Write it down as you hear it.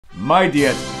My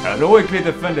dad heroically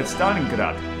defended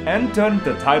Stalingrad and turned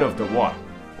the tide of the war.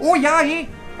 Oh yeah, hey.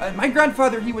 My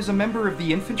grandfather, he was a member of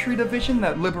the infantry division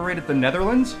that liberated the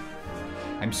Netherlands.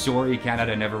 I'm sorry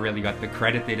Canada never really got the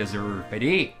credit they deserve, but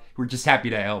hey, we're just happy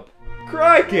to help.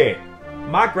 Crikey!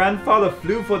 My grandfather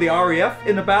flew for the RAF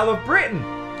in the Battle of Britain.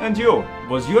 And you,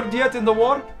 was your dad in the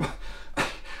war?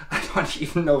 I don't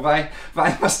even know why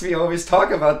must we always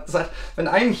talk about that when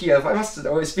I'm here? Why must it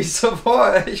always be so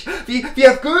boring? We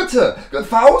have Goethe,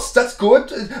 Faust, that's good.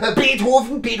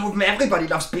 Beethoven, everybody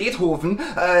loves Beethoven.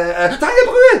 Daniel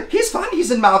Brühl, he's fun,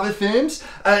 he's in Marvel films.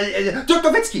 Dirk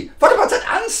Nowitzki, what about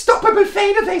that unstoppable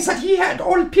fadeaways that he had?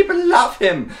 All people love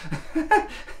him.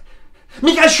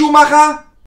 Michael Schumacher.